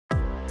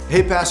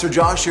Hey, Pastor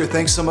Josh here.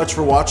 Thanks so much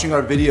for watching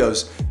our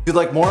videos. If you'd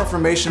like more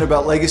information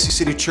about Legacy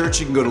City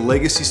Church, you can go to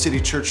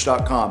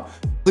legacycitychurch.com.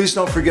 Please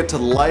don't forget to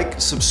like,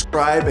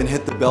 subscribe, and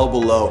hit the bell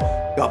below.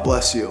 God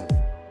bless you.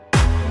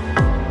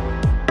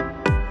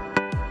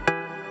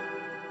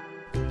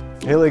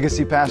 Hey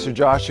Legacy, Pastor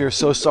Josh here.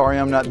 So sorry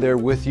I'm not there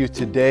with you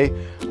today.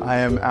 I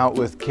am out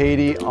with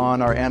Katie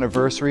on our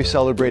anniversary,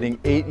 celebrating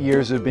 8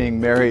 years of being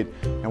married,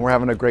 and we're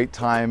having a great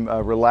time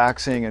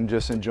relaxing and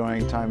just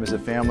enjoying time as a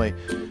family.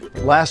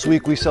 Last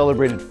week we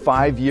celebrated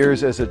 5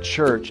 years as a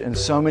church, and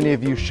so many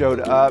of you showed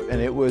up, and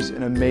it was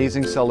an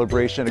amazing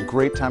celebration, a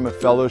great time of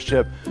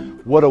fellowship.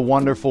 What a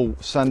wonderful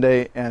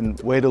Sunday and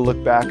way to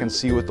look back and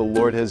see what the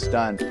Lord has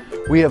done.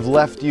 We have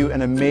left you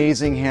in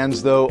amazing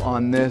hands though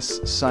on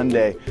this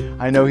Sunday.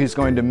 I know He's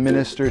going to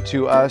minister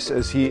to us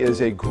as He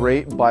is a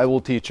great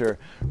Bible teacher.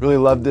 Really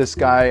love this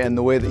guy and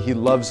the way that he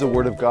loves the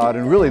Word of God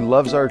and really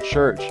loves our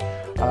church.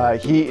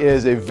 He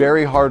is a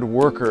very hard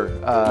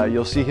worker.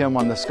 You'll see him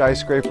on the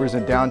skyscrapers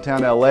in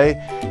downtown LA,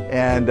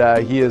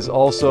 and he is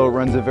also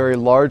runs a very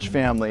large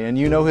family. And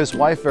you know his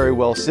wife very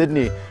well,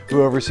 Sydney,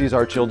 who oversees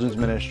our children's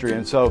ministry.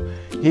 And so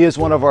he is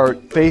one of our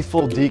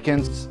faithful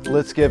deacons.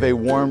 Let's give a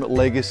warm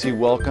Legacy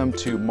welcome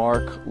to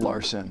Mark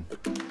Larson.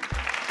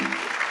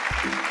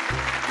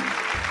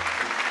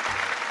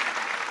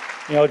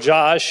 You know,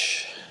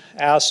 Josh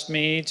asked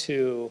me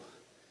to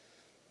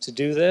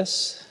do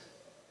this.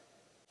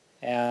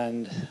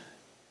 And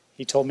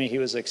he told me he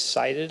was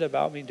excited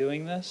about me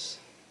doing this.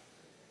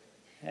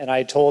 And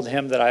I told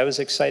him that I was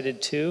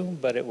excited too,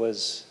 but it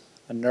was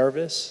a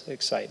nervous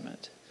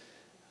excitement.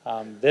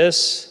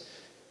 This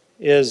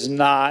is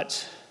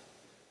not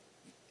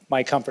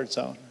my comfort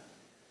zone.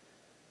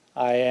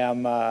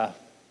 I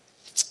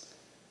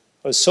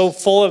was so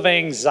full of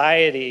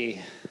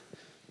anxiety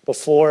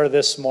before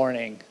this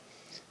morning.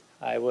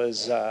 I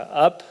was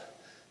up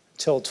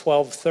till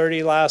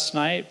 12:30 last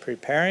night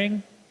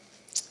preparing,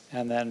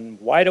 and then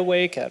wide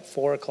awake at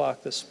 4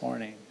 o'clock this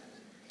morning.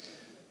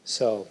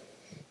 So,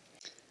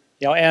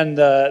 you know, and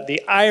the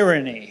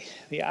irony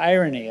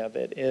of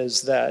it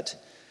is that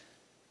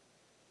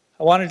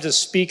I wanted to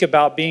speak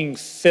about being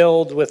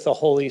filled with the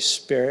Holy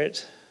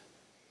Spirit,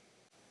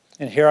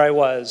 and here I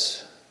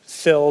was,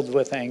 filled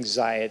with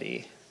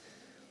anxiety.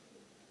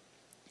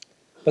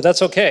 But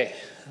that's okay.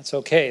 That's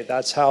okay.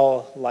 That's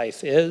how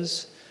life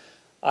is.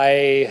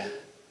 I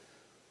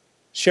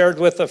shared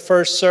with the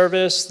first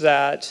service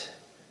that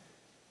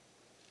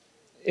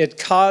it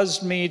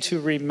caused me to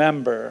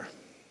remember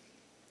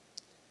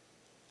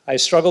I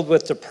struggled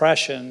with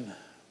depression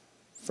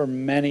for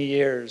many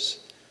years,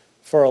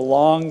 for a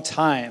long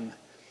time,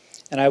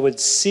 and I would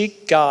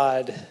seek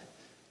God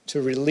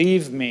to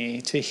relieve me,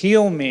 to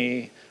heal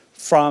me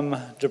from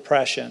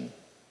depression.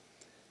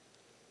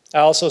 I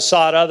also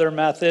sought other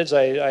methods.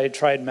 I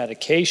tried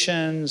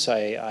medications,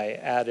 I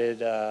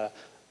added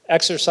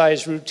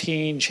exercise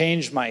routine,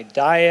 changed my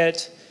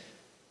diet,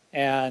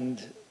 and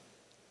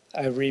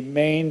I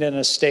remained in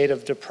a state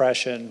of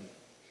depression.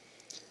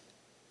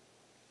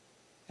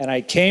 And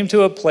I came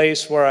to a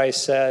place where I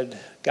said,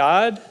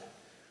 God,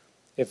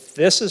 if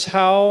this is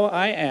how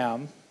I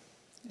am,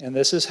 and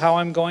this is how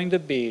I'm going to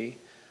be,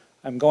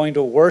 I'm going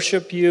to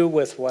worship you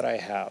with what I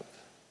have.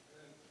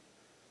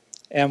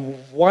 And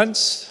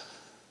once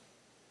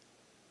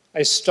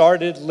I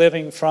started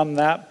living from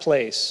that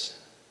place,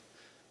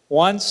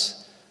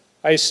 once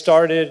I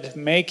started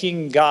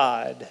making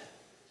God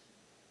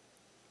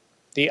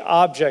the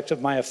object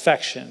of my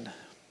affection,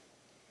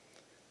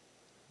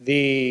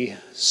 the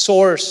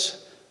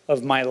source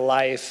of my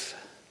life,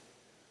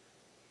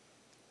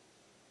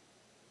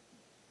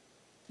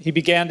 He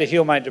began to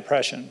heal my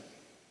depression.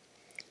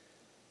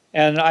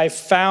 And I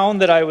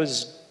found that I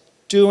was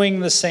doing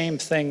the same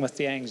thing with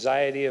the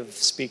anxiety of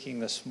speaking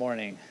this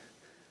morning.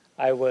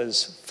 I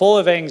was full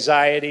of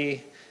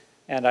anxiety,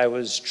 and I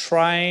was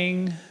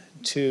trying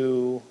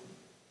to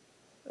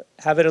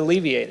have it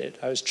alleviated.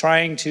 I was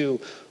trying to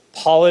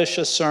polish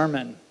a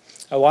sermon.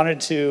 I wanted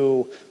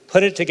to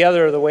put it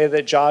together the way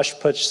that Josh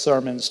puts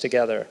sermons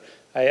together.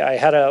 I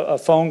had a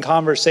phone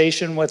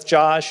conversation with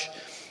Josh,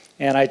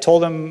 and I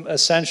told him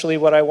essentially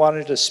what I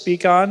wanted to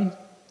speak on.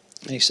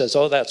 And he says,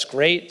 oh, that's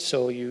great.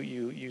 So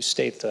you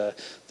state the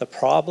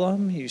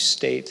problem, you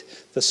state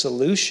the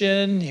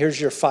solution,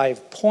 here's your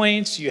 5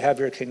 points, you have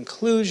your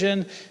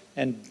conclusion,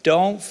 and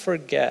don't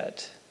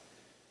forget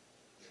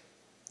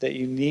that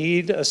you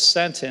need a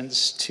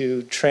sentence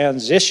to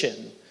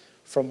transition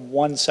from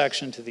one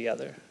section to the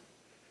other.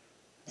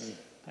 And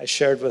I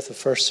shared with the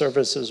first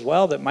service as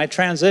well that my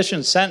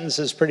transition sentence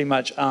is pretty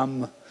much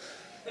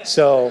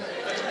So,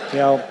 you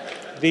know,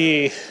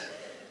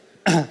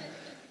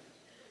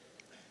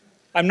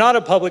 I'm not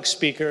a public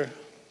speaker,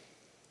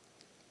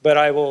 but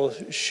I will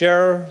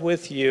share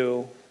with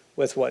you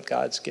with what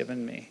God's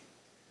given me.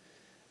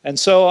 And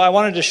so I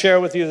wanted to share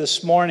with you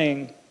this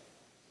morning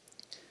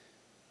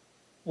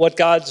what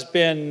God's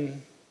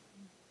been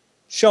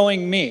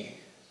showing me.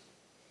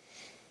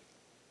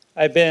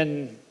 I've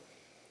been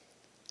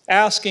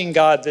asking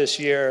God this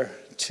year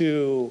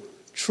to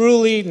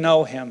truly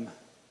know Him,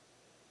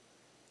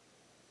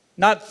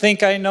 not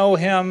think I know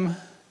him,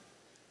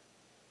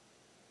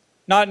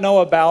 not know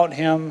about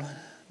him,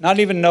 not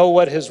even know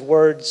what his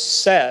word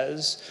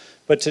says,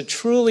 but to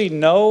truly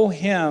know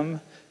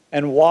him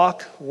and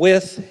walk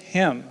with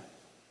him.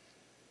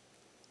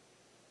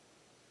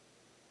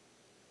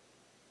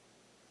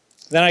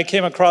 Then I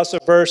came across a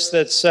verse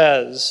that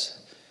says,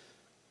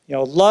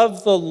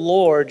 love the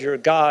Lord your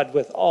God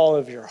with all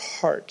of your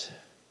heart,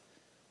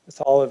 with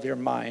all of your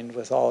mind,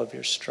 with all of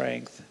your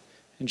strength.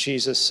 And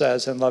Jesus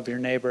says, and love your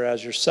neighbor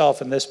as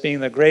yourself, and this being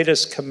the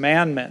greatest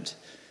commandment.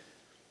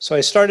 So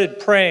I started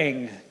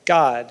praying,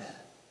 God,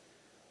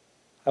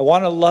 I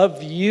want to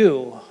love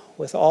you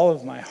with all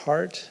of my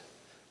heart,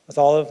 with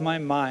all of my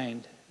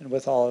mind, and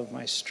with all of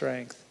my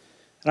strength.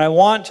 And I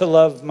want to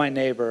love my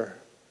neighbor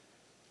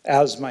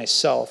as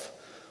myself,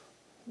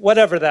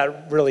 whatever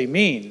that really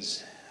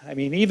means. I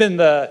mean, even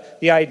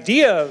the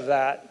idea of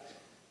that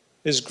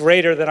is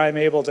greater than I'm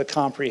able to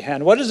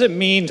comprehend. What does it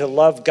mean to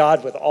love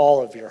God with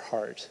all of your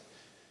heart?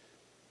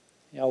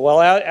 Well,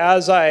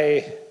 as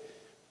I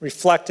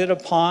reflected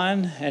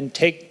upon and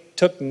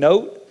took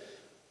note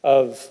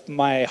of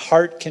my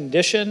heart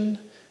condition,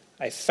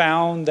 I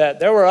found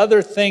that there were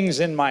other things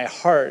in my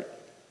heart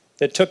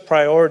that took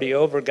priority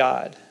over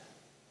God.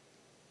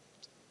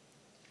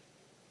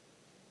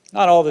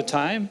 Not all the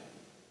time,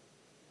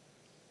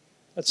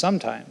 but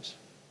sometimes.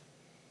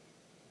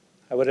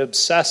 I would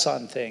obsess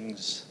on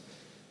things.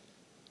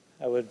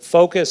 I would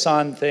focus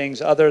on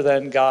things other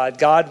than God.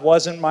 God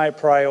wasn't my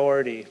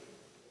priority.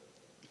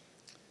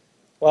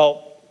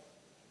 Well,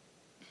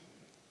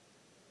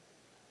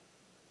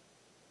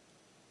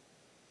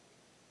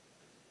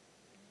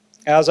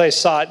 as I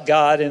sought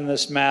God in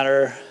this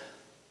matter,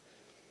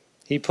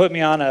 he put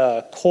me on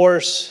a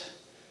course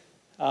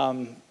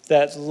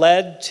that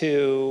led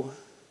to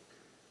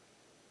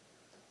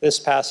this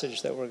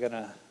passage that we're going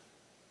to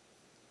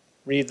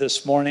read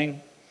this morning.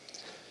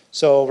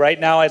 So right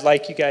now I'd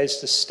like you guys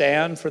to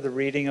stand for the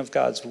reading of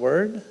God's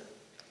word.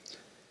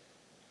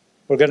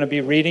 We're going to be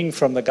reading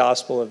from the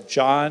Gospel of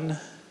John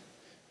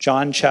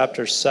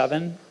chapter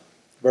 7,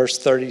 verse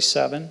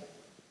 37.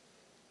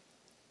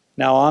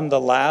 Now on the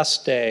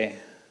last day,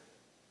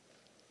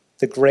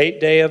 the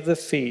great day of the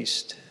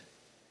feast,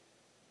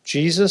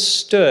 Jesus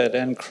stood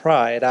and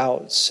cried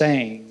out,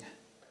 saying,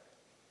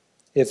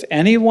 "If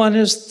anyone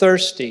is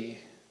thirsty,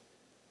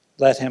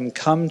 let him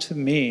come to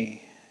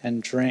me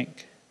and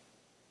drink.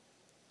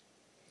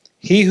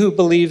 He who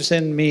believes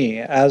in me,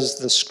 as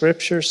the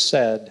scripture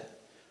said,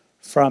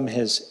 from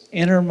his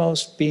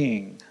innermost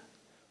being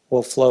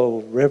will flow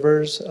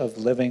rivers of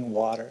living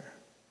water."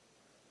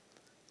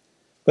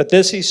 But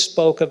this he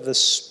spoke of the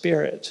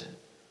Spirit,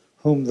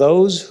 whom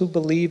those who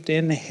believed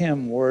in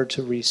him were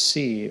to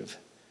receive.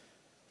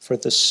 For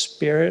the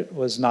Spirit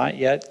was not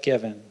yet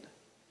given,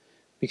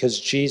 because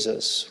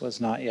Jesus was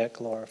not yet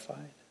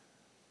glorified.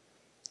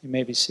 You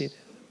may be seated.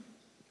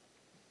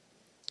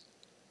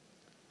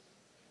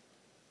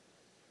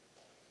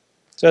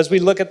 So as we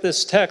look at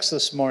this text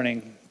this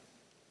morning,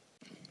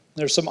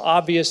 there's some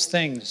obvious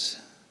things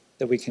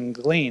that we can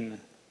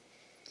glean.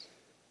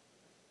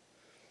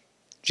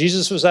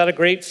 Jesus was at a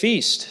great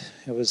feast.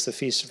 It was the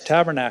Feast of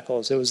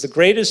Tabernacles. It was the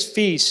greatest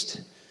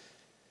feast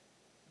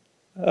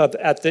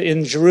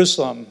in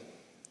Jerusalem.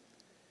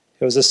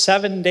 It was a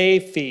 7-day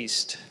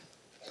feast.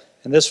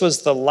 And this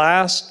was the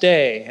last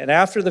day. And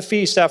after the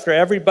feast, after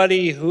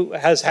everybody who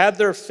has had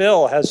their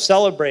fill has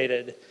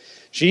celebrated,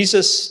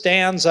 Jesus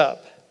stands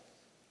up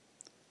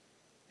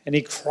and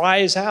he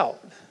cries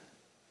out,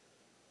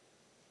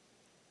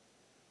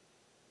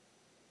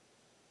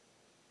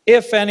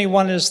 "If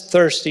anyone is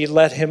thirsty,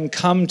 let him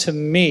come to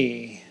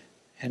me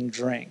and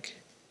drink.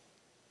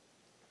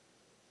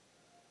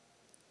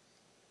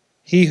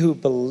 He who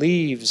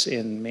believes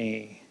in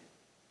me,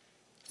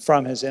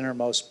 from his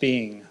innermost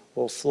being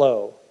will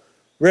flow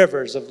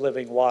rivers of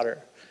living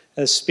water."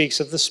 And this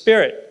speaks of the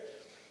Spirit.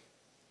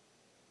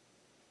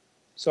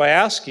 So I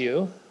ask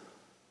you,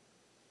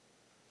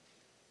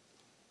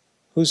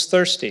 who's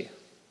thirsty?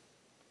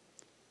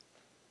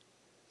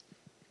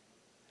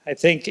 I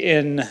think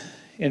in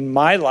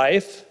my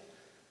life,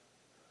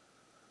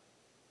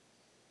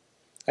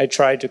 I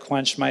tried to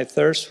quench my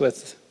thirst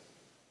with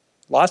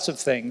lots of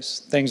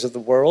things of the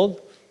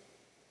world,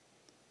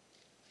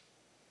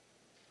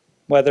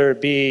 whether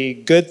it be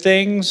good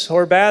things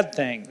or bad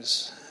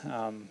things.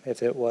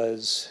 If it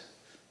was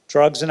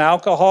drugs and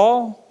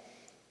alcohol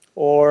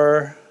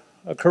or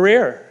a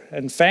career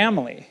and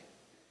family.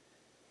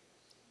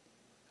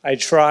 I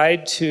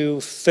tried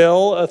to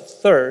fill a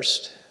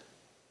thirst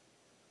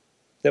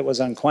that was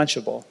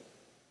unquenchable.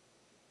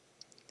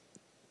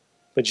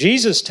 But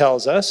Jesus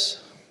tells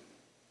us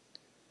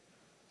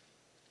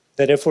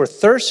that if we're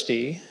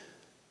thirsty,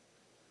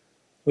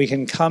 we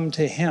can come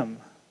to him.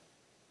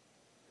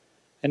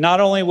 And not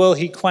only will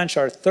he quench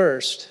our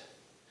thirst,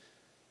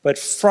 but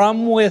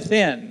from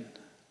within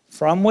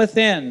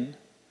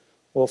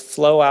will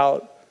flow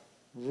out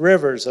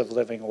rivers of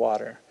living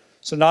water.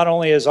 So not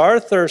only is our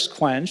thirst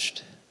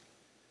quenched,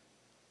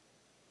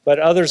 but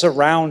others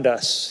around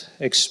us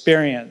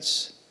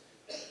experience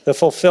the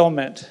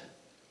fulfillment.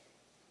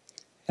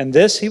 And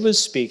this he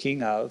was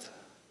speaking of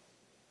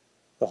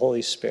the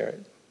Holy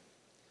Spirit.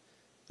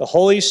 The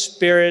Holy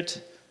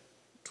Spirit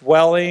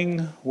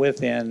dwelling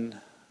within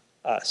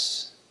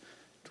us,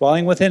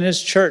 dwelling within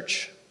his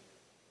church.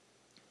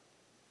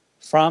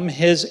 From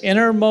his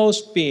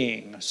innermost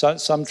being,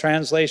 some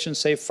translations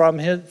say from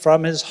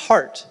his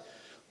heart,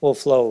 will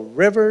flow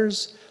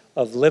rivers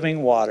of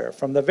living water,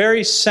 from the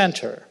very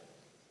center.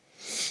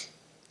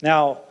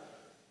 Now,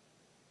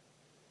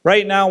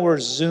 right now we're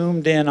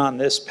zoomed in on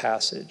this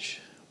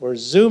passage. We're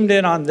zoomed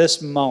in on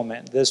this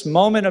moment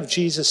of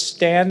Jesus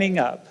standing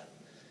up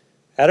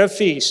at a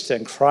feast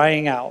and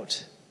crying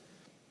out.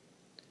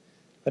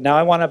 But now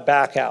I want to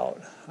back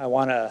out. I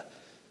want to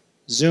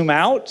zoom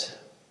out,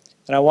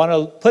 and I want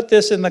to put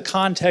this in the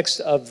context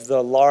of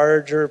the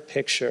larger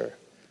picture.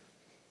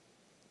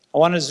 I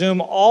want to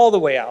zoom all the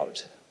way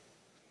out.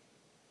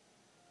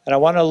 And I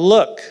want to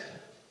look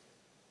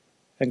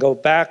and go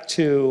back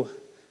to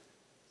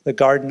the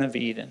Garden of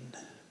Eden.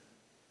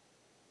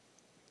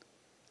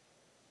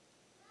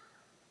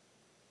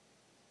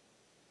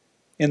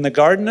 In the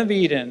Garden of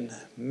Eden,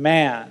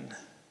 man,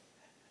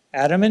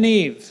 Adam and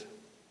Eve,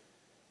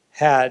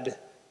 had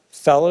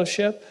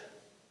fellowship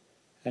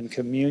and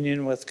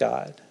communion with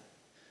God.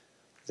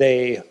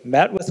 They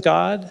met with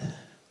God.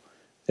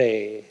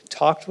 They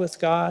talked with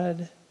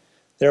God.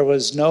 There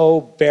was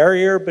no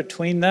barrier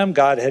between them.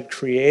 God had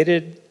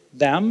created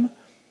them,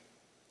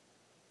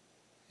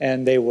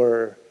 and they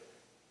were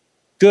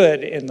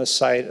good in the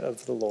sight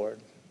of the Lord.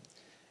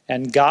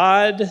 And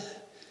God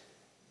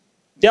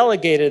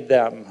delegated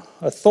them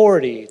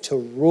authority to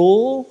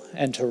rule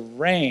and to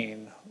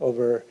reign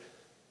over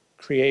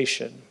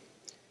creation.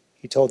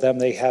 He told them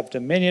they have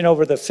dominion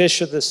over the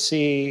fish of the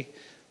sea,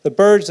 the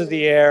birds of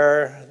the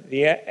air,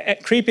 the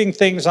creeping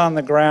things on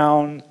the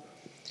ground,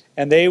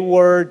 and they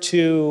were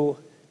to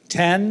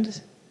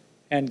tend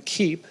and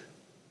keep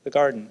the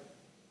garden.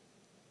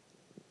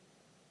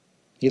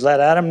 He let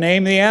Adam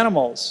name the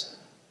animals.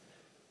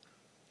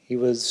 He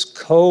was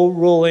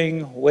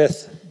co-ruling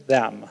with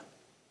them.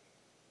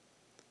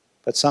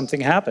 But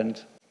something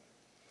happened.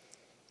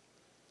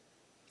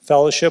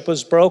 Fellowship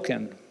was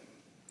broken.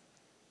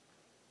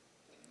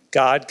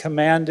 God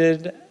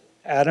commanded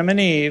Adam and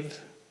Eve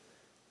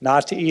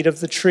not to eat of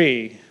the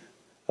tree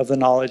of the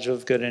knowledge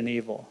of good and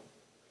evil.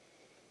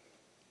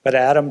 But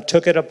Adam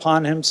took it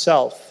upon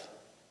himself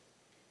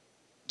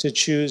to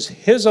choose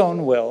his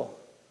own will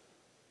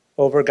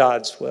over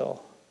God's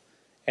will.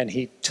 And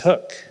he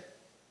took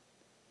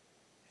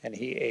and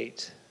he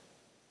ate.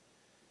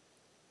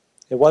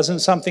 It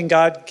wasn't something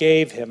God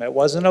gave him. It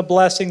wasn't a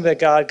blessing that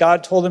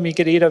God told him he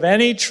could eat of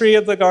any tree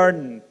of the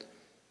garden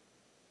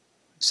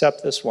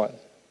except this one.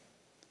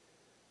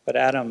 But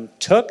Adam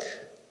took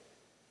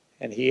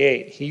and he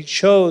ate. He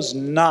chose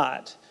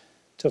not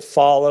to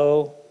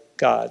follow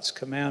God's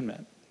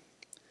commandment.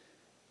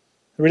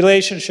 The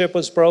relationship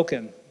was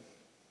broken.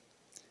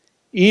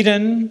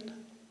 Eden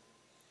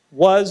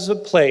was a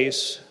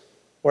place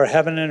where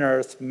heaven and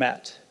earth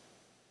met.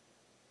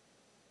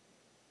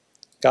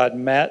 God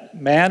met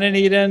man in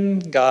Eden.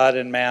 God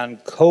and man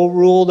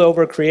co-ruled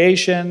over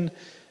creation.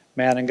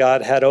 Man and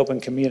God had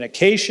open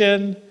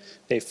communication.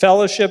 They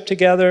fellowshiped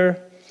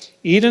together.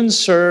 Eden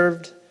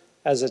served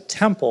as a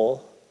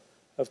temple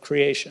of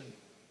creation.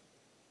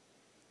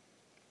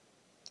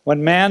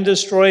 When man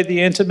destroyed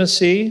the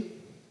intimacy,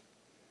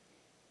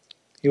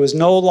 he was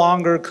no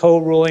longer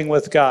co-ruling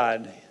with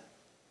God.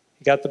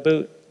 He got the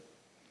boot.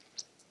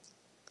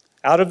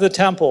 Out of the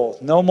temple,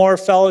 no more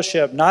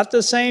fellowship, not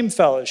the same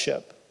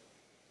fellowship.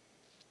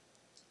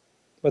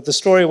 But the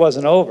story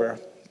wasn't over.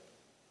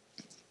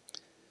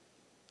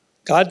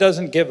 God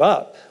doesn't give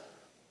up.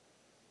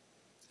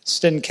 This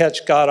didn't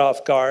catch God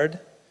off guard.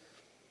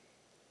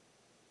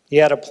 He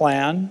had a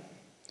plan,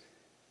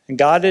 and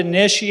God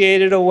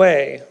initiated a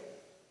way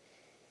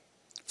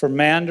for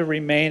man to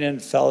remain in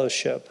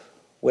fellowship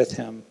with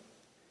him.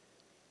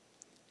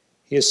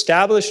 He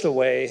established a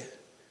way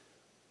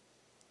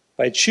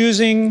by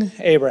choosing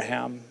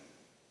Abraham,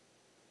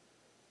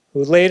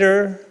 who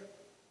later,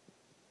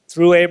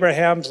 through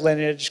Abraham's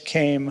lineage,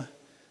 came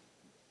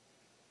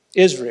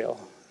Israel,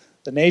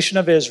 the nation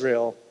of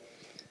Israel.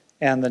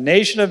 And the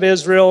nation of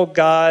Israel,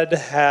 God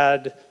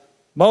had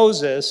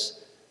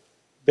Moses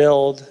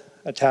build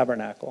a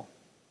tabernacle.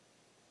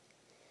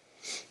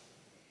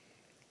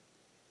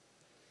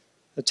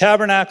 The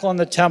tabernacle and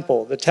the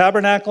temple. The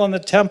tabernacle and the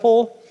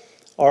temple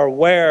are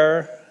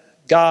where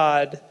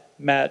God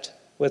met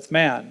with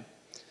man.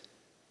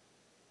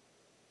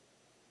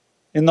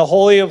 In the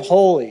Holy of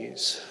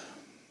Holies,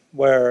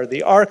 where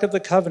the Ark of the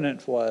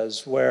Covenant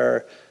was,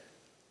 where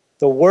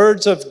the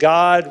words of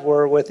God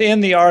were within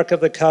the Ark of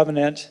the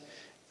Covenant,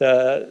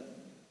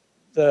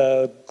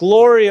 the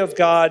glory of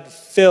God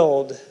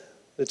filled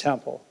the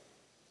temple.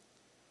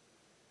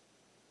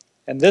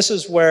 And this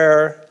is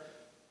where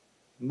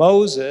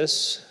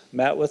Moses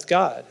met with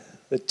God,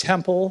 the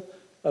temple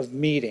of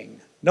meeting.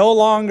 No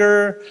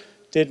longer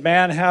did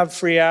man have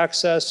free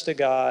access to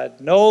God.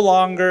 No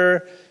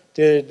longer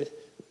did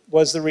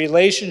was the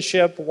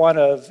relationship one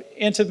of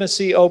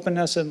intimacy,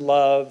 openness, and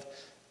love.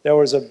 There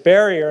was a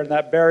barrier, and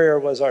that barrier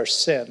was our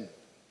sin.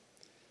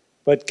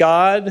 But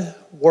God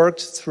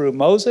worked through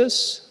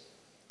Moses,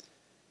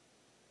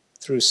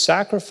 through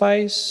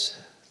sacrifice,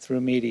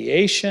 through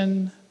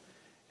mediation,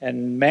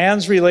 and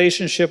man's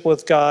relationship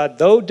with God,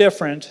 though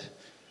different,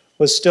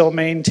 was still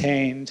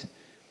maintained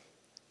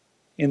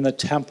in the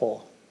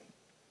temple.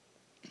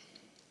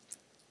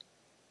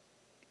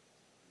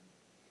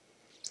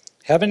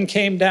 Heaven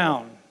came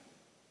down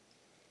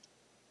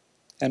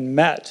and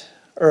met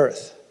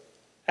earth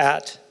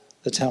at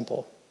the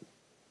temple.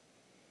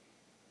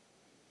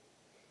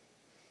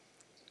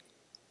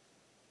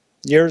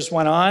 Years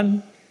went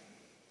on,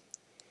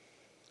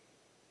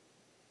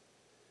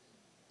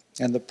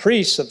 and the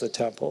priests of the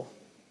temple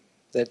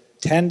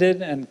that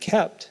tended and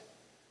kept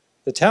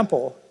the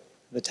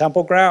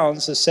temple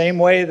grounds, the same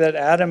way that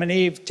Adam and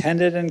Eve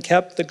tended and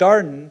kept the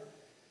garden,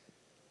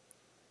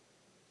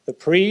 the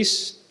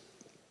priests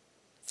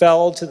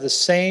fell to the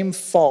same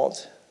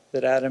fault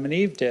that Adam and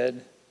Eve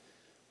did.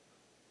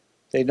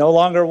 They no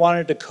longer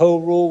wanted to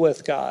co-rule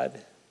with God.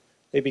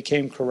 They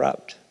became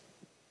corrupt.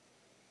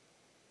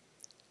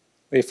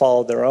 They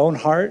followed their own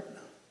heart.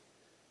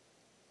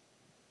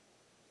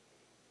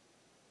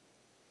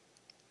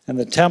 And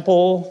the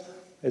temple,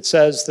 it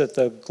says that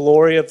the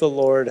glory of the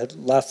Lord had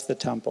left the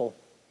temple.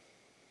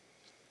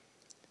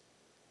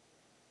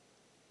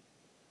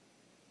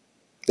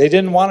 They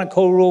didn't want to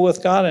co-rule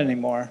with God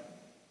anymore.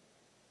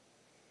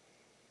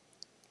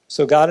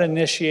 So God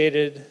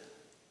initiated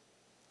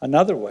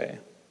another way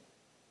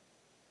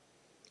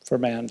for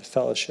man to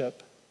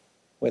fellowship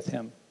with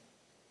him.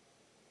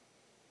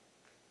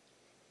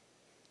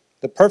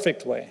 The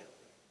perfect way.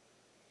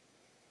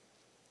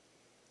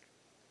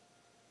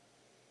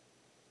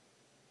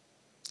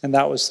 And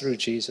that was through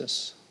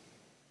Jesus.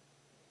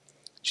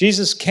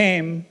 Jesus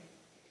came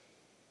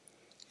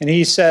and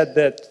he said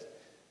that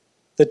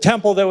the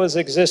temple that was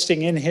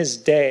existing in his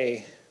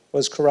day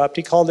was corrupt.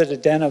 He called it a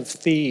den of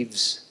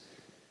thieves.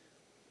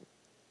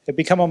 It had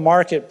become a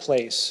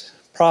marketplace,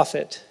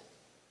 profit.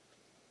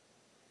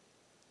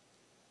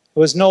 It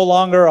was no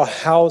longer a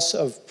house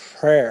of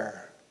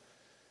prayer.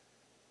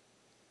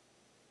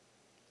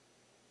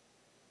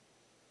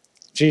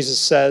 Jesus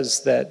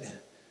says that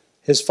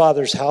his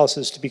Father's house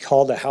is to be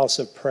called a house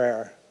of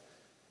prayer.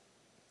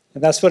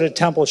 And that's what a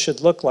temple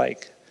should look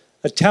like.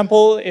 A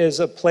temple is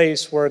a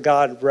place where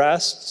God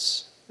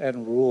rests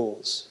and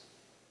rules.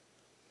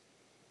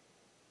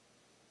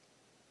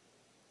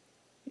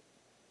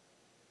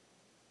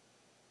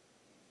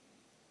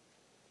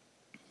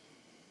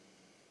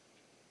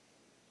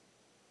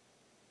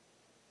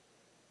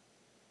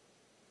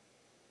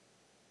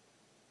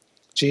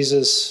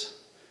 Jesus,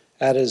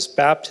 at his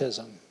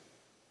baptism,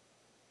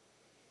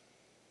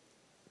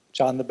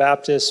 John the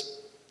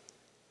Baptist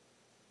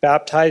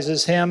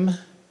baptizes him,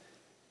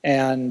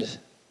 and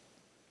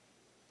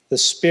the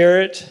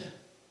Spirit,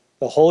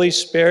 the Holy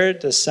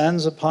Spirit,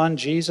 descends upon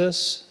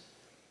Jesus.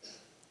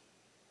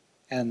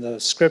 And the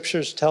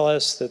scriptures tell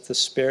us that the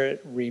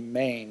Spirit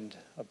remained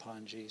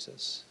upon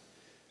Jesus.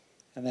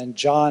 And then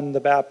John the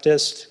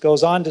Baptist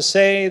goes on to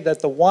say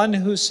that the one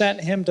who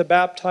sent him to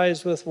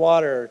baptize with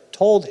water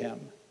told him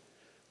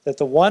that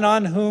the one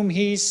on whom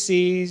he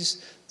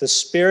sees the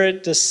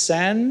Spirit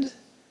descend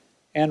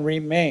and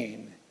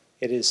remain,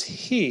 it is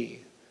he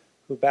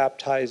who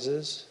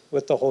baptizes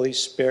with the Holy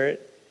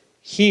Spirit.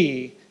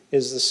 He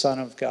is the Son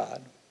of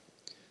God.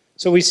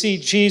 So we see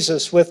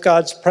Jesus with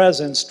God's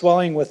presence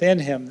dwelling within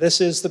him.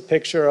 This is the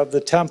picture of the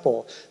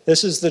temple.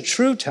 This is the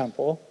true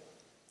temple.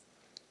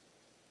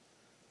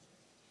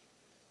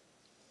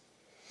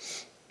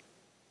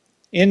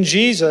 In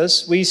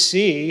Jesus, we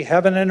see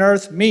heaven and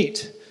earth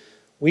meet.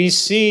 We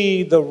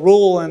see the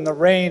rule and the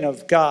reign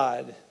of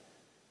God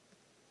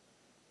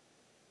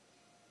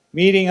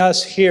meeting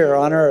us here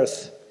on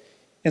earth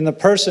in the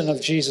person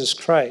of Jesus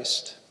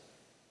Christ.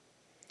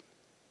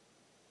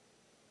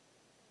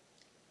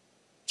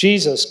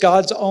 Jesus,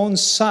 God's own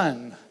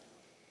Son,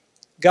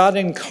 God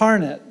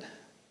incarnate,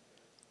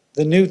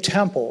 the new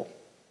temple.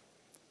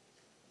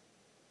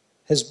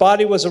 His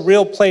body was a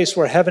real place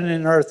where heaven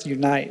and earth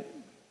unite.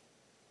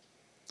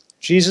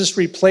 Jesus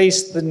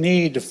replaced the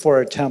need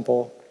for a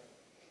temple.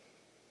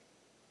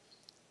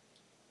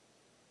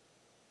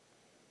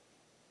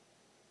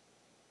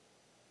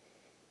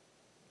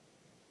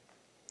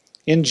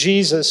 In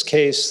Jesus'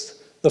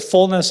 case, the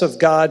fullness of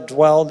God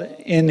dwelled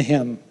in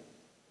him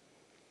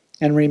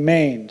and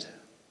remained.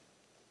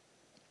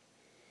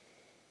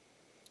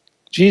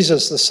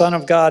 Jesus, the Son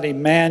of God,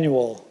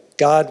 Emmanuel,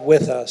 God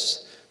with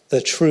us,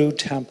 the true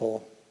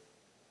temple.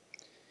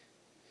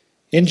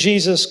 In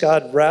Jesus,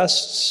 God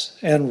rests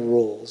and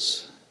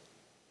rules.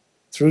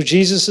 Through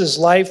Jesus'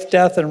 life,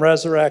 death, and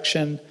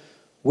resurrection,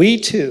 we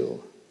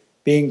too,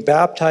 being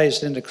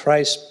baptized into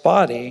Christ's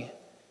body,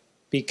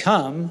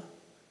 become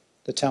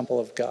the temple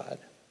of God.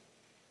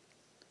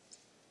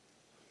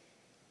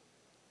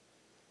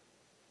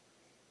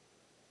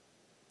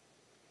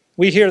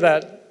 We hear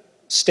that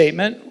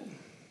statement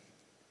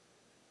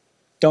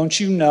Don't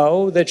you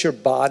know that your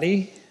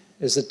body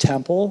is the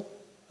temple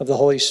of the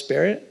Holy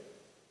Spirit?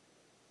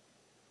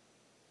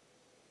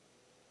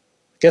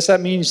 I guess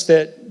that means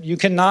that you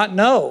cannot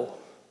know.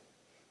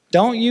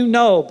 Don't you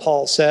know,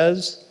 Paul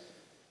says,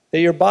 that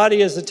your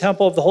body is the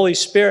temple of the Holy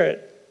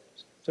Spirit?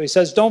 So he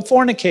says, don't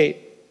fornicate.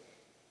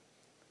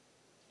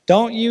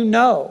 Don't you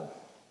know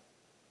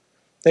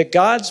that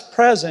God's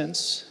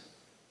presence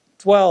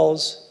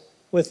dwells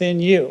within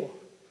you?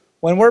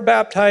 When we're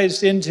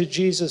baptized into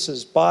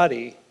Jesus'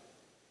 body,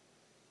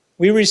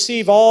 we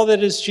receive all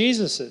that is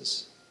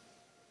Jesus's.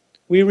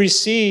 We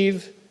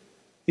receive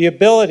the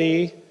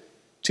ability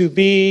to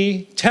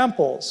be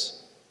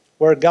temples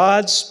where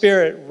God's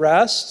Spirit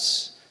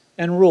rests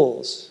and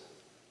rules.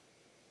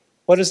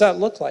 What does that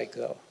look like,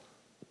 though?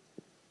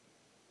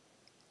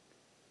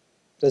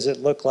 Does it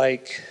look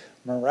like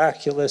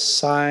miraculous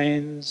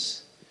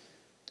signs?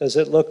 Does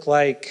it look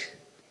like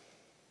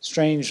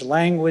strange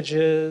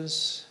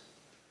languages?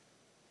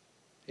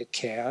 It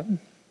can.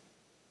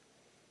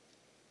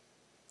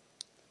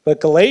 But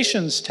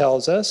Galatians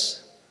tells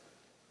us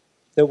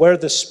that where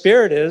the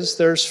Spirit is,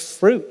 there's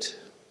fruit.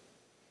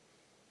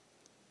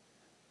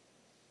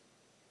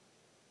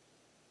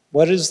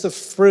 What is the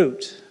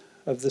fruit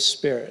of the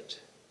Spirit?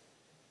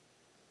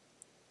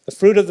 The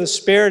fruit of the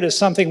Spirit is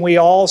something we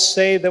all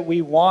say that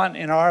we want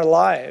in our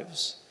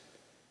lives.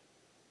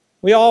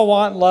 We all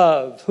want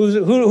love.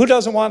 Who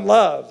doesn't want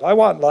love? I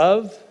want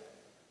love.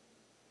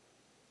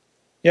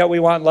 Yet we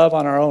want love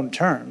on our own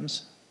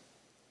terms.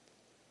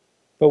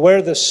 But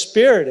where the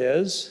Spirit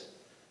is,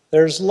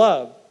 there's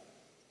love.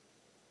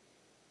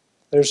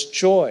 There's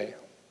joy.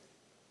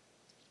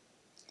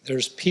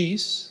 There's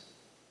peace,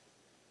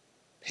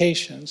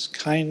 patience,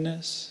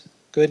 kindness,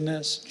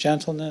 goodness,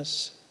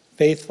 gentleness,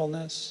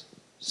 faithfulness,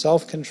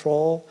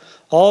 self-control.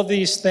 All of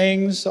these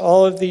things,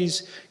 all of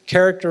these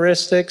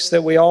characteristics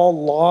that we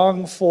all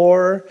long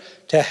for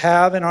to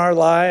have in our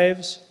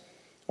lives,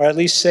 or at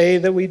least say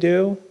that we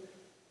do.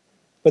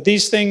 But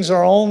these things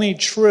are only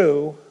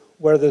true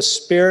where the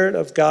Spirit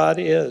of God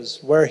is,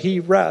 where He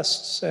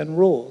rests and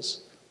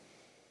rules.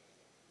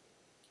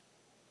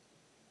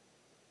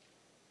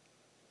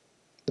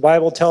 The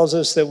Bible tells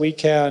us that we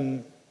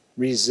can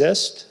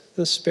resist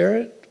the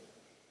Spirit.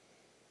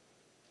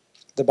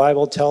 The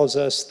Bible tells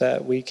us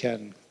that we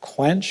can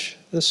quench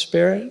the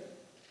Spirit.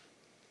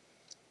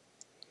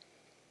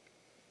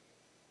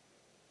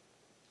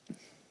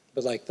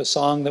 But like the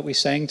song that we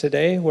sang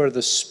today, where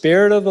the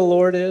Spirit of the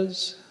Lord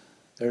is,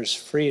 there's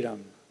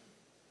freedom.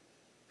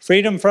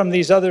 Freedom from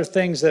these other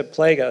things that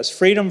plague us.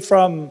 Freedom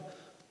from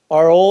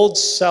our old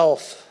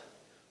self.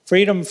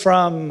 Freedom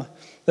from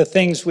the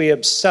things we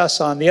obsess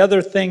on, the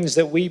other things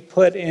that we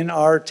put in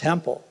our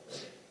temple.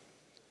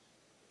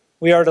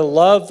 We are to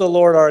love the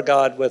Lord our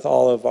God with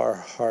all of our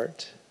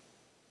heart.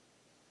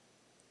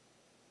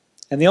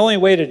 And the only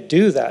way to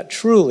do that,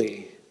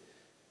 truly,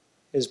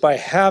 is by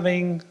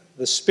having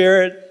the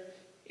Spirit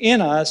in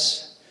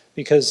us,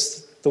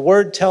 because the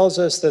Word tells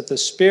us that the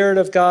Spirit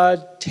of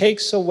God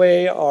takes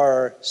away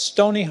our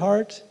stony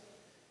heart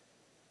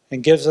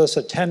and gives us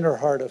a tender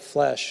heart of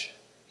flesh.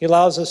 He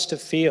allows us to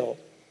feel.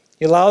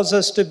 He allows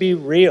us to be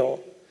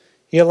real.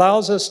 He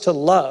allows us to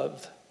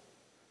love.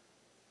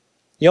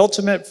 The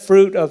ultimate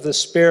fruit of the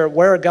Spirit,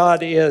 where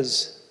God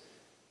is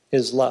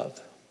love.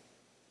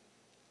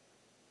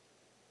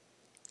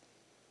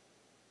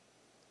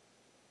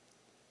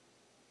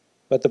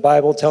 But the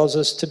Bible tells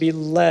us to be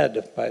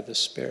led by the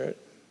Spirit,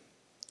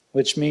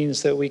 which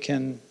means that we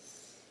can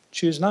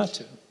choose not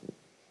to.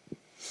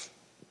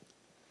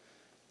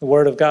 The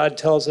Word of God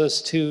tells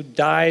us to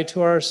die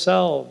to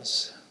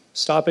ourselves,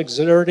 stop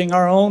exerting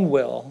our own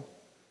will,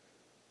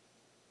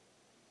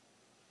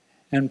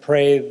 and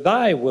pray,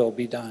 Thy will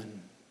be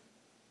done,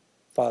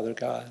 Father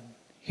God,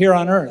 here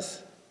on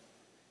earth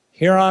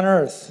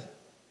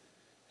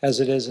as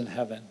it is in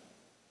heaven.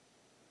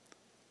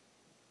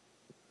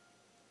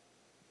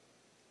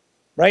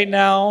 Right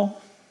now,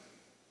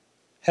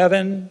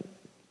 heaven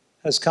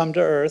has come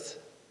to earth.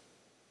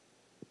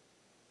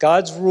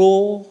 God's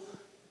rule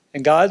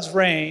and God's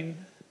reign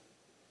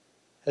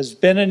has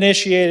been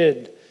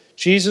initiated.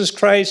 Jesus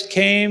Christ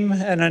came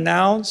and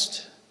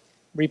announced,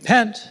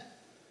 repent,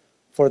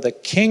 for the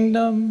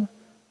kingdom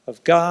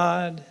of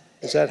God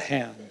is at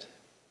hand.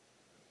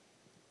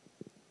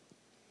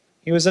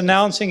 He was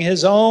announcing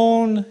his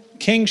own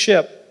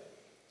kingship,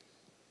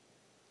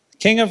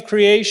 King of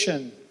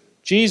creation,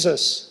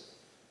 Jesus,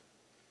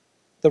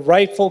 the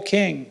rightful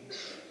king.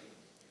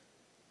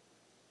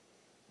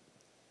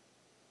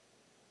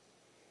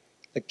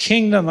 The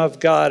kingdom of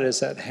God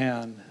is at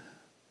hand.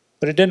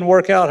 But it didn't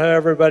work out how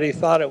everybody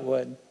thought it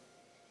would.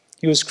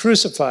 He was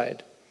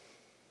crucified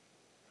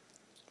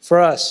for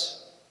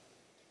us.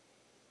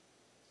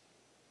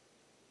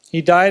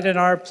 He died in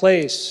our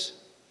place.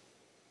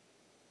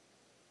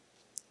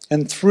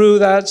 And through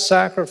that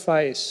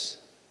sacrifice,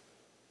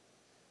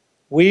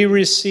 we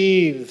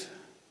receive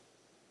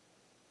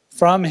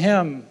from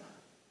Him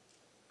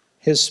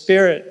His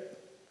Spirit.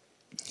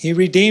 He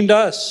redeemed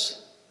us.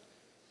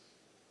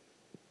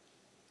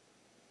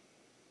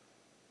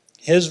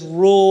 His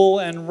rule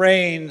and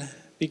reign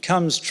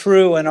becomes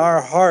true in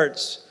our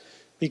hearts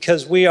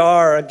because we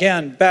are,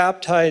 again,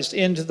 baptized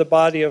into the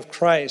body of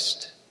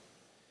Christ.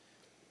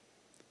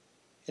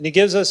 And He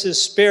gives us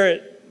His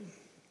Spirit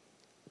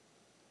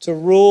to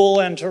rule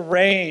and to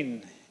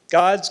reign.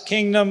 God's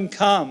kingdom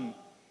come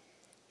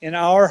in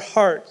our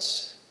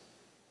hearts.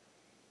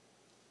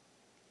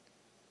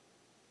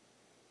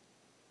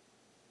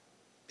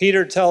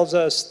 Peter tells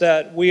us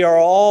that we are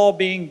all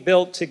being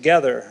built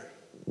together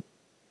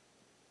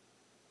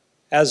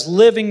as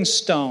living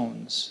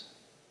stones,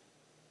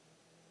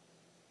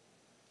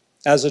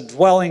 as a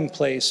dwelling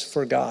place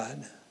for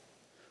God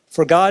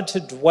to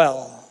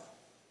dwell.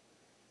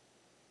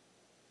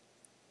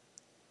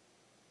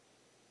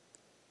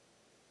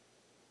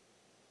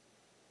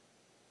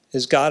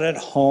 Is God at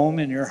home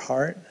in your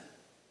heart?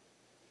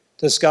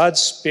 Does God's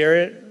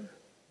Spirit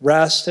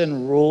rest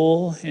and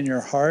rule in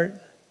your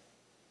heart?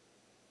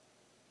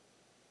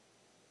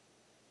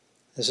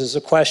 This is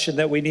a question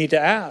that we need to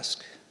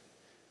ask.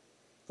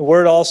 The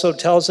Word also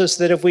tells us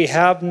that if we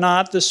have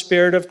not the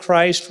Spirit of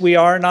Christ, we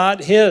are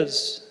not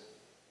His.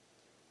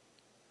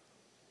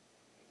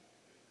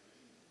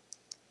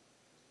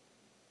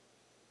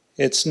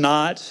 It's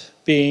not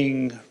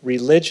being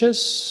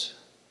religious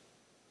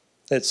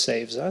that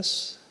saves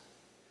us.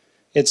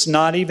 It's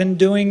not even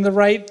doing the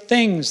right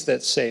things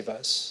that save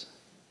us.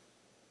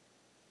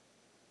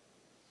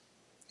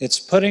 It's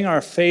putting our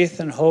faith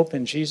and hope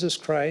in Jesus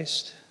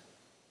Christ,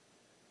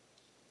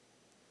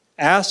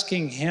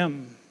 asking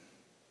Him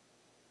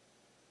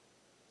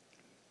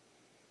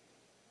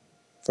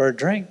for a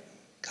drink.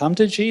 Come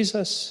to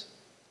Jesus,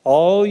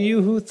 all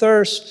you who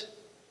thirst.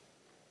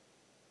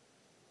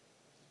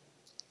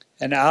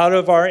 And out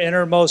of our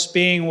innermost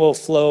being will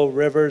flow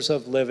rivers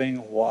of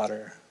living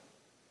water.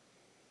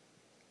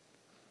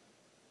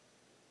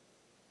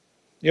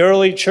 The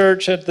early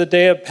church at the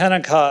day of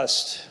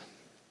Pentecost,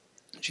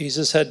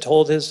 Jesus had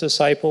told His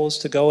disciples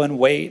to go and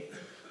wait,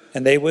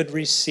 and they would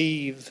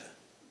receive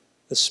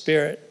the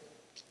Spirit,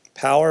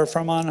 power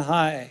from on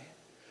high.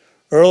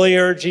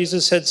 Earlier,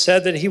 Jesus had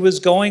said that He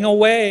was going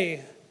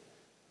away,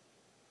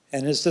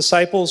 and His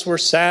disciples were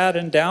sad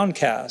and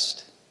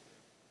downcast.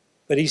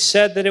 But He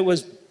said that it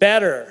was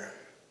better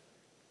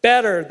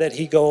that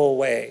He go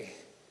away,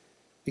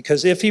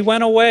 because if He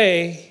went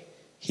away,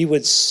 He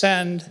would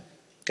send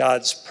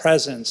God's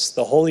presence,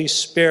 the Holy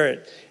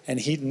Spirit. And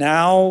He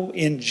now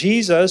in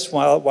Jesus,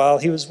 while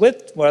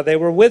they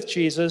were with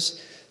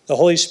Jesus, the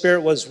Holy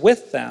Spirit was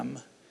with them.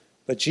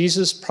 But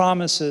Jesus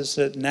promises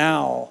that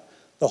now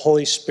the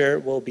Holy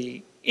Spirit will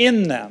be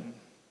in them.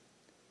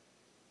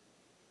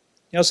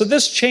 So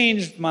this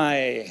changed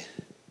the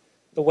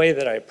way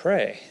that I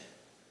pray.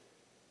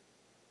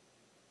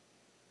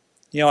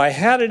 I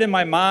had it in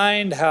my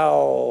mind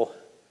how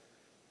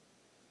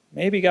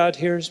maybe God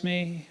hears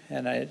me,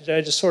 and I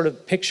just sort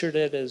of pictured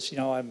it as,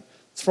 I'm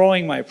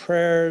throwing my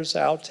prayers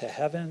out to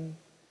heaven.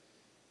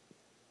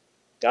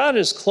 God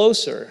is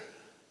closer.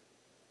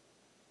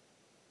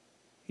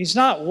 He's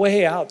not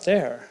way out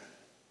there.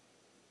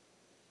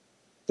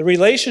 The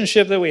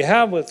relationship that we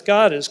have with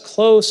God is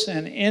close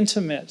and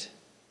intimate,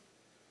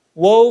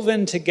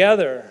 woven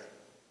together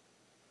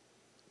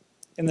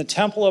in the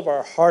temple of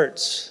our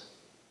hearts.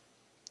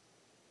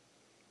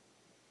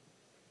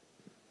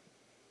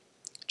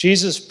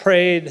 Jesus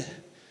prayed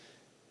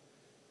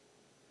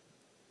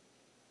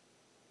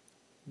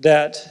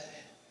that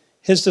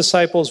His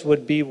disciples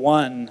would be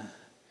one.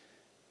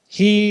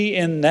 He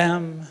in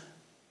them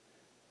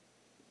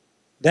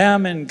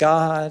in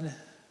God,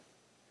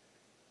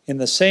 in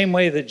the same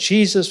way that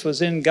Jesus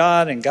was in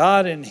God and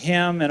God in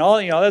Him. And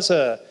all, that's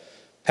a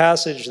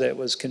passage that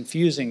was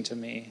confusing to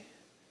me.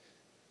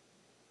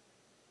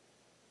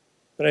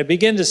 But I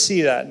begin to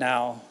see that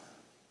now,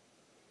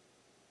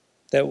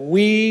 that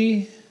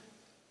we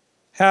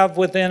have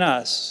within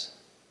us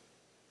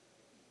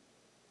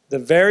the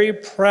very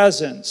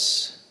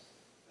presence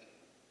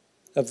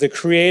of the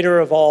Creator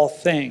of all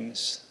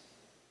things,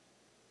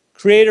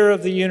 Creator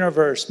of the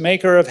universe,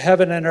 Maker of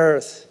heaven and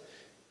earth,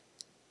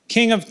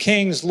 King of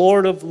kings,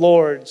 Lord of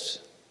lords,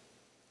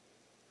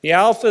 the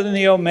Alpha and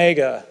the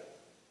Omega,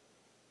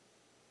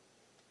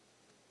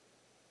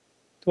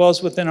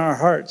 dwells within our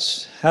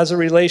hearts, has a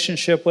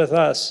relationship with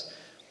us.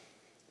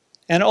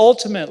 And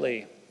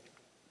ultimately,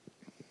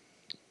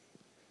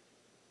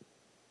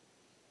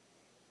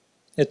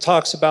 it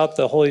talks about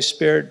the Holy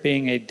Spirit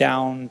being a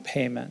down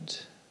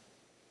payment.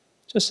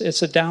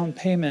 It's a down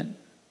payment.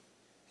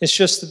 It's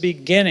just the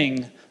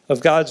beginning of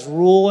God's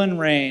rule and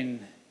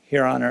reign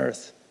here on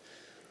earth.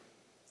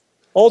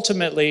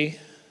 Ultimately,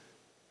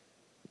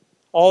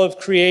 all of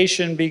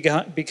creation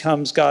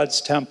becomes God's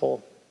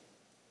temple.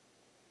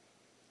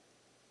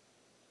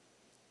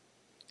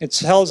 It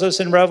tells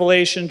us in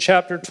Revelation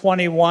chapter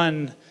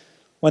 21,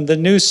 when the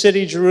new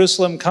city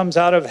Jerusalem comes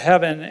out of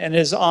heaven and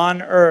is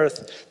on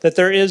earth, that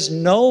there is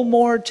no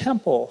more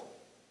temple,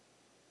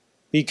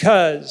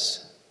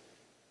 because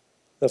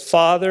the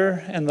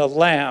Father and the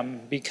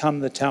Lamb become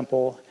the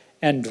temple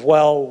and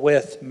dwell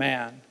with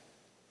man.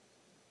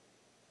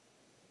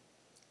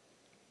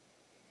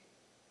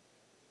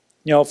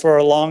 You know, for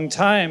a long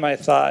time I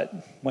thought,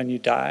 when you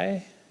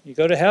die, you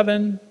go to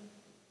heaven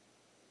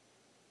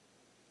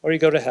or you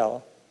go to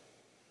hell.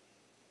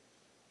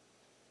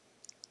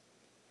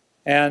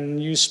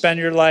 And you spend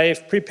your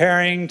life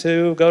preparing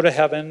to go to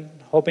heaven,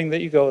 hoping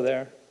that you go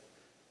there.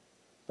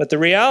 But the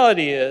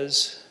reality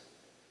is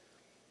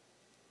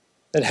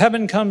that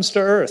heaven comes to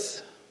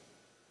earth.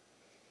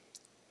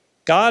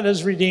 God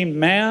has redeemed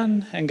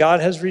man, and God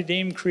has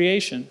redeemed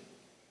creation.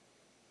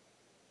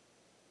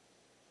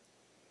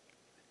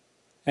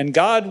 And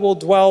God will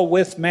dwell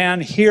with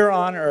man here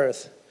on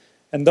earth.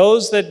 And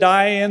those that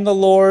die in the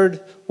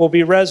Lord will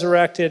be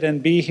resurrected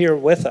and be here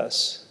with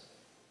us.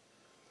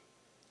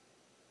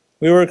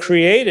 We were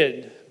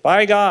created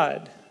by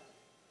God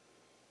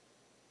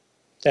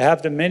to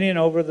have dominion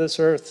over this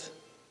earth,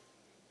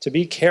 to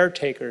be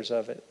caretakers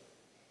of it.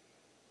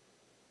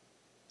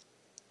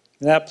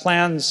 And that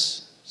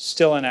plan's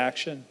still in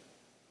action.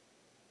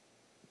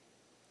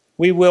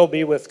 We will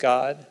be with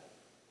God,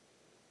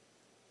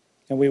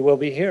 and we will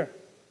be here.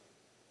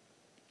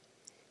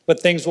 But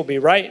things will be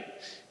right.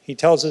 He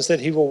tells us that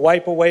he will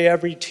wipe away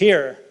every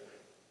tear.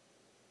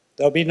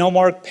 There'll be no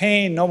more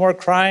pain, no more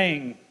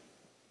crying.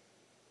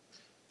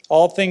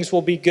 All things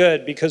will be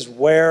good, because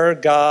where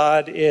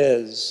God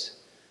is,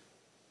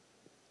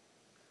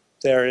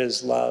 there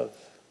is love,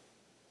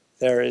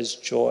 there is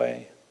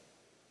joy,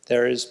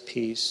 there is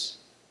peace.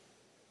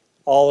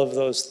 All of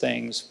those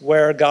things.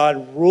 Where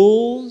God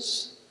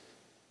rules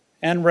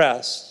and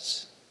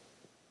rests,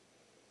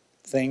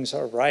 things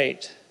are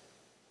right.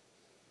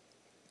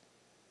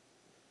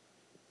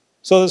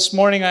 So this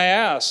morning I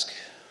ask,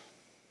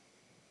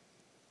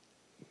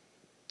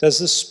 does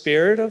the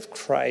Spirit of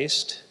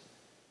Christ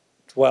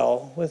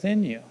dwell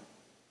within you?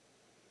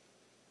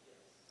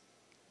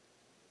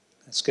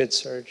 That's good,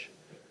 Serge.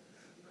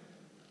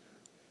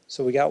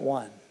 So we got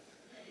one.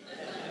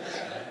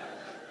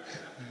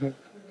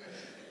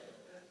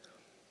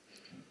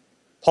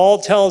 Paul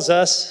tells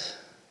us,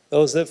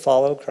 those that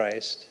follow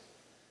Christ,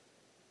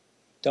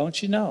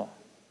 don't you know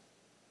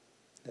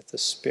that the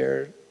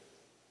Spirit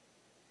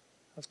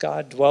of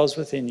God dwells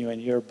within you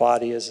and your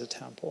body is a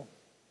temple?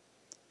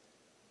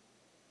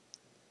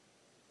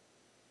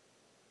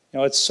 You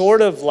know, it's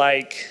sort of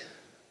like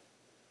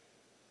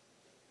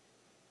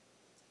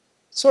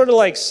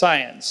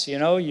science, you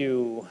know,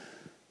 you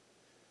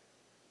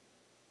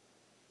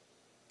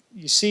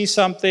see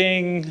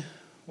something,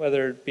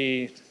 whether it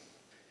be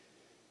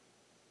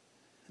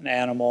an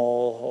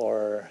animal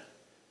or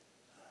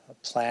a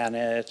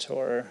planet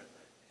or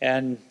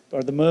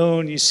the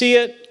moon, you see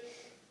it,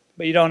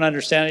 but you don't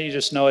understand it, you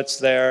just know it's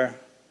there.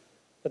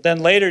 But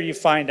then later you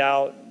find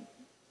out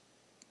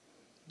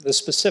the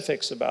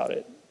specifics about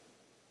it,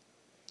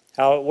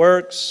 how it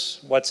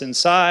works, what's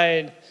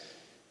inside.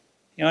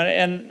 You know,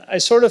 and I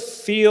sort of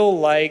feel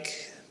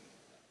like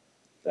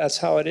that's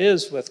how it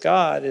is with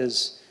God.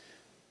 Is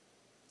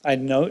I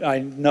know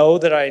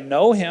that I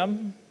know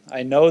him.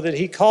 I know that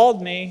he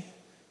called me.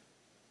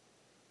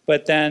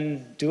 But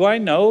then, do I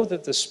know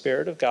that the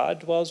Spirit of God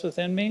dwells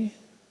within me?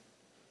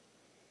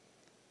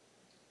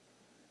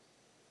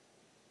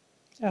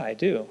 Yeah, I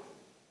do.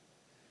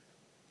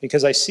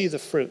 Because I see the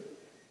fruit.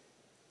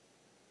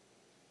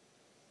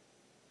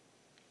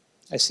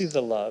 I see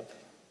the love.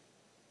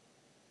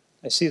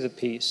 I see the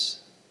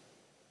peace.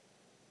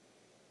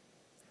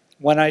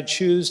 When I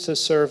choose to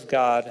serve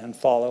God and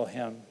follow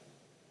him,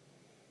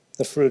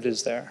 the fruit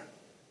is there.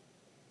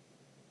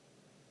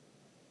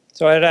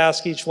 So I'd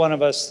ask each one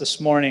of us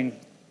this morning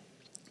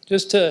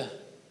just to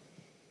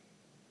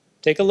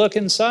take a look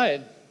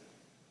inside.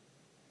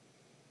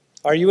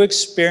 Are you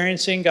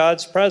experiencing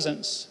God's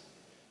presence?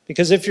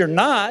 Because if you're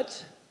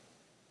not,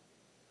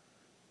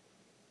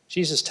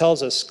 Jesus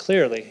tells us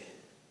clearly,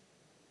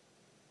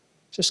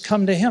 just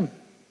come to him.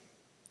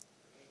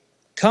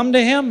 Come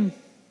to him.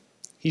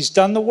 He's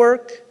done the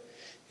work.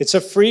 It's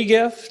a free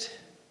gift.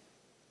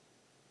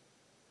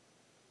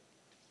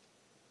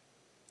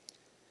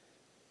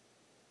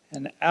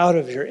 And out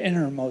of your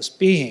innermost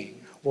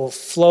being will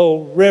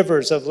flow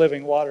rivers of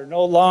living water.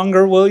 No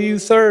longer will you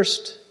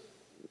thirst,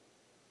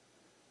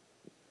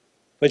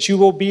 but you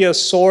will be a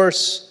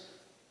source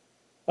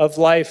of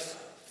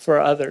life for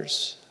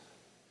others.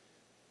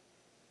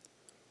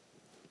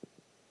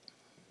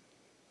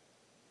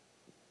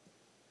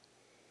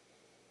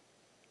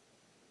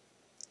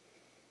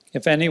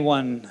 If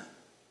anyone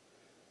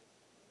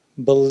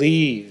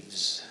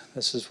believes,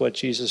 this is what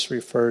Jesus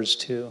refers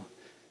to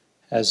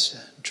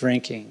as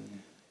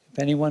drinking. If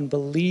anyone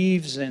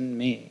believes in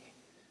me,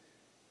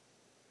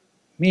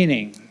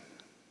 meaning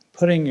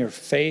putting your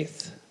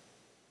faith,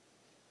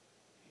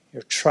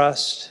 your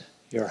trust,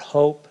 your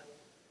hope,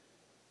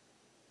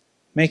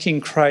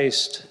 making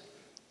Christ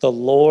the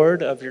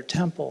Lord of your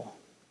temple.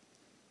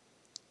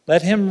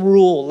 Let him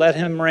rule, let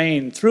him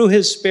reign through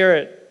his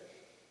Spirit.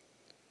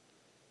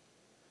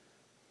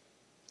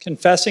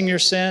 Confessing your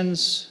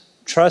sins,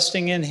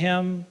 trusting in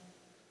him,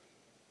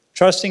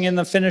 trusting in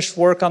the finished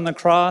work on the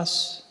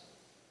cross,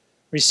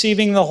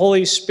 receiving the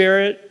Holy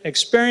Spirit,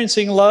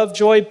 experiencing love,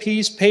 joy,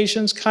 peace,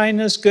 patience,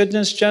 kindness,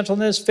 goodness,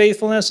 gentleness,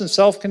 faithfulness, and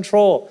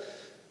self-control.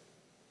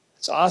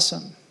 It's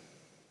awesome.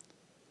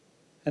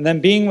 And then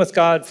being with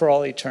God for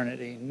all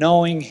eternity,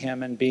 knowing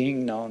him and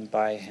being known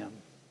by him.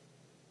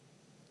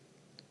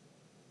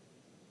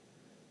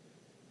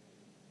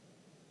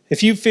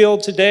 If you feel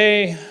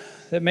today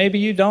that maybe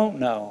you don't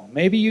know,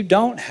 maybe you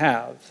don't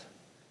have,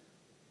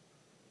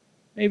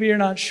 maybe you're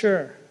not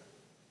sure,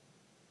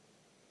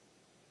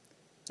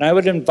 and I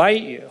would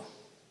invite you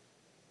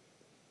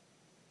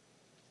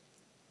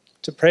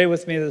to pray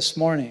with me this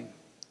morning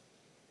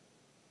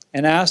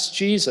and ask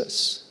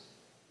Jesus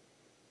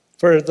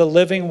for the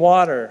living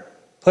water,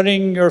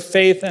 putting your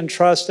faith and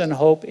trust and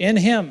hope in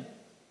him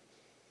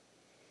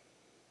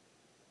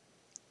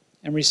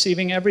and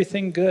receiving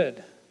everything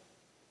good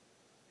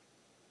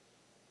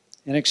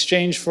in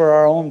exchange for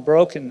our own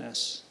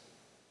brokenness.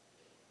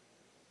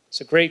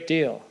 It's a great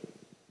deal.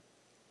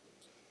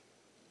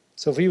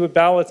 So if you would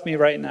bow with me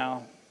right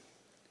now,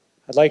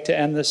 I'd like to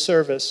end this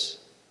service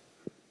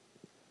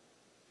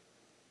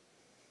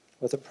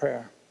with a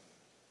prayer.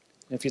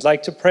 And if you'd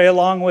like to pray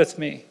along with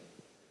me,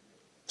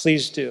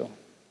 please do.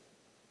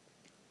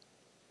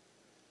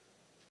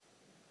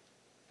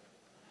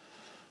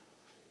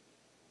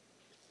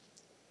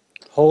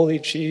 Holy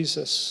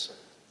Jesus,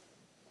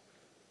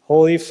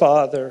 Holy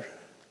Father,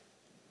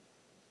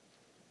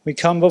 we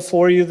come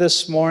before you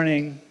this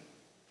morning,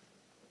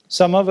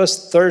 some of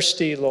us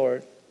thirsty,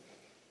 Lord,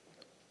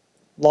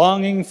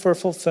 longing for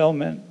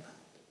fulfillment,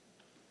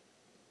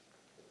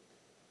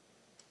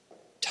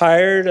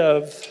 tired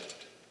of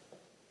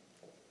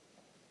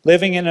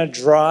living in a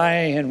dry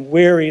and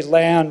weary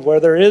land where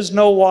there is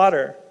no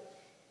water.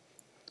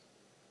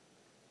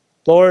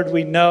 Lord,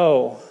 we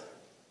know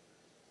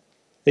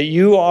that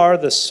you are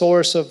the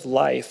source of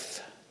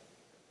life,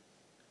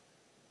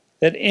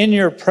 that in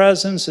your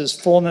presence is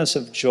fullness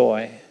of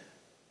joy.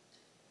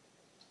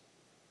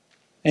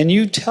 And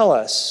you tell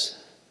us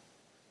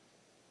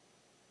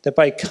that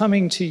by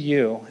coming to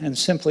you and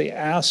simply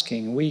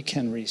asking, we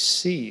can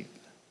receive.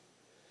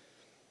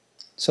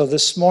 So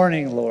this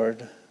morning,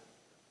 Lord,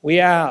 we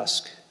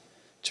ask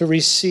to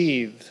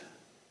receive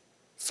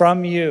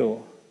from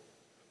you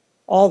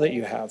all that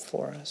you have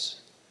for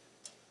us.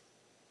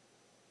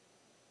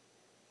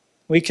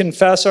 We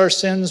confess our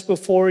sins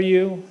before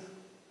you.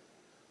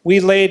 We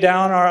lay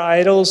down our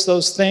idols,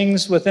 those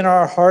things within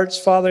our hearts,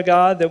 Father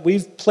God, that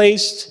we've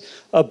placed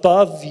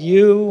above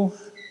you,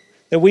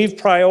 that we've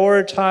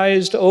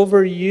prioritized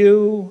over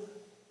you.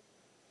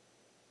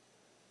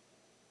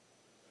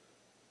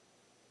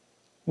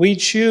 We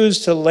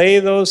choose to lay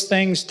those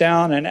things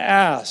down and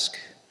ask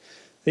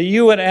that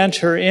you would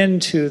enter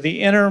into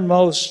the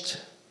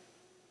innermost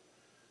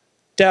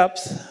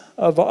depth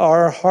of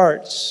our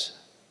hearts,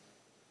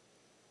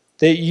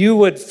 that you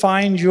would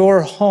find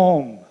your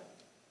home,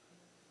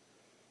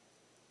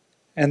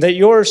 and that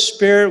your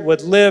Spirit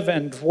would live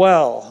and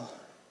dwell,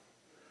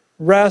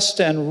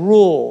 rest and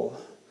rule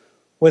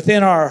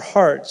within our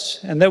hearts,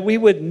 and that we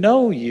would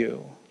know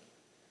you.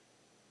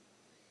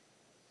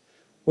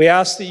 We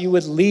ask that you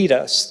would lead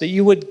us, that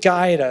you would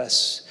guide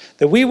us,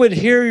 that we would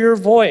hear your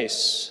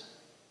voice,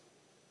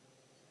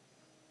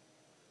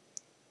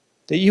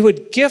 that you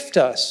would gift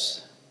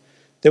us,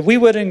 that we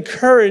would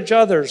encourage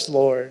others,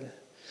 Lord,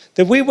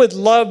 that we would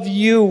love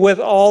you with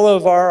all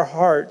of our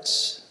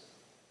hearts,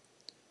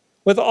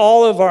 with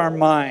all of our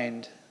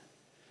mind,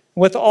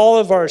 with all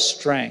of our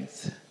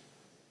strength,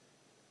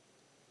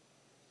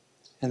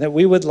 and that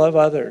we would love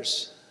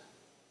others.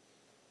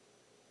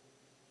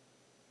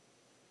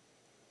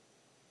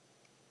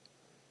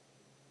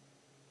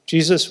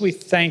 Jesus, we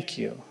thank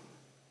you.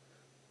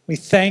 We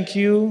thank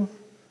you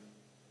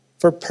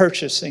for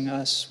purchasing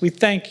us. We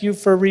thank you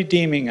for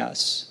redeeming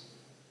us.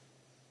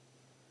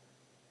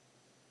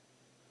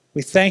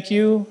 We thank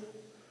you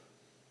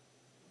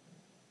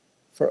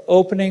for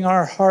opening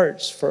our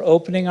hearts, for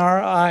opening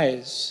our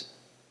eyes.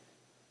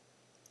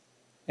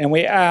 And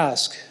we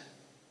ask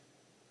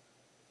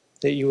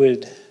that you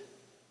would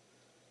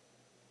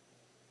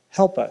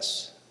help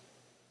us.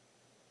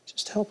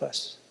 Just help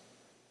us.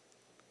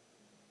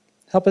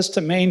 Help us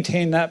to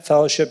maintain that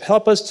fellowship.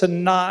 Help us to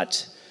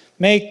not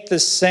make the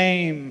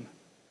same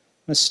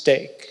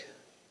mistake,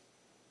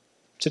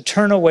 to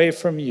turn away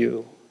from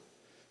you,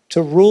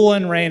 to rule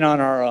and reign on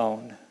our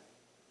own.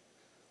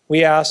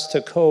 We ask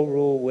to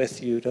co-rule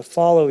with you, to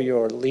follow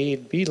your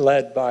lead, be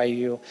led by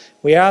you.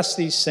 We ask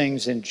these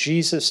things in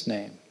Jesus'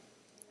 name.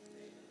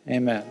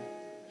 Amen.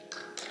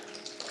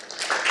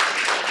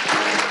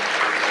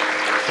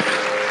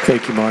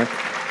 Thank you, Mark.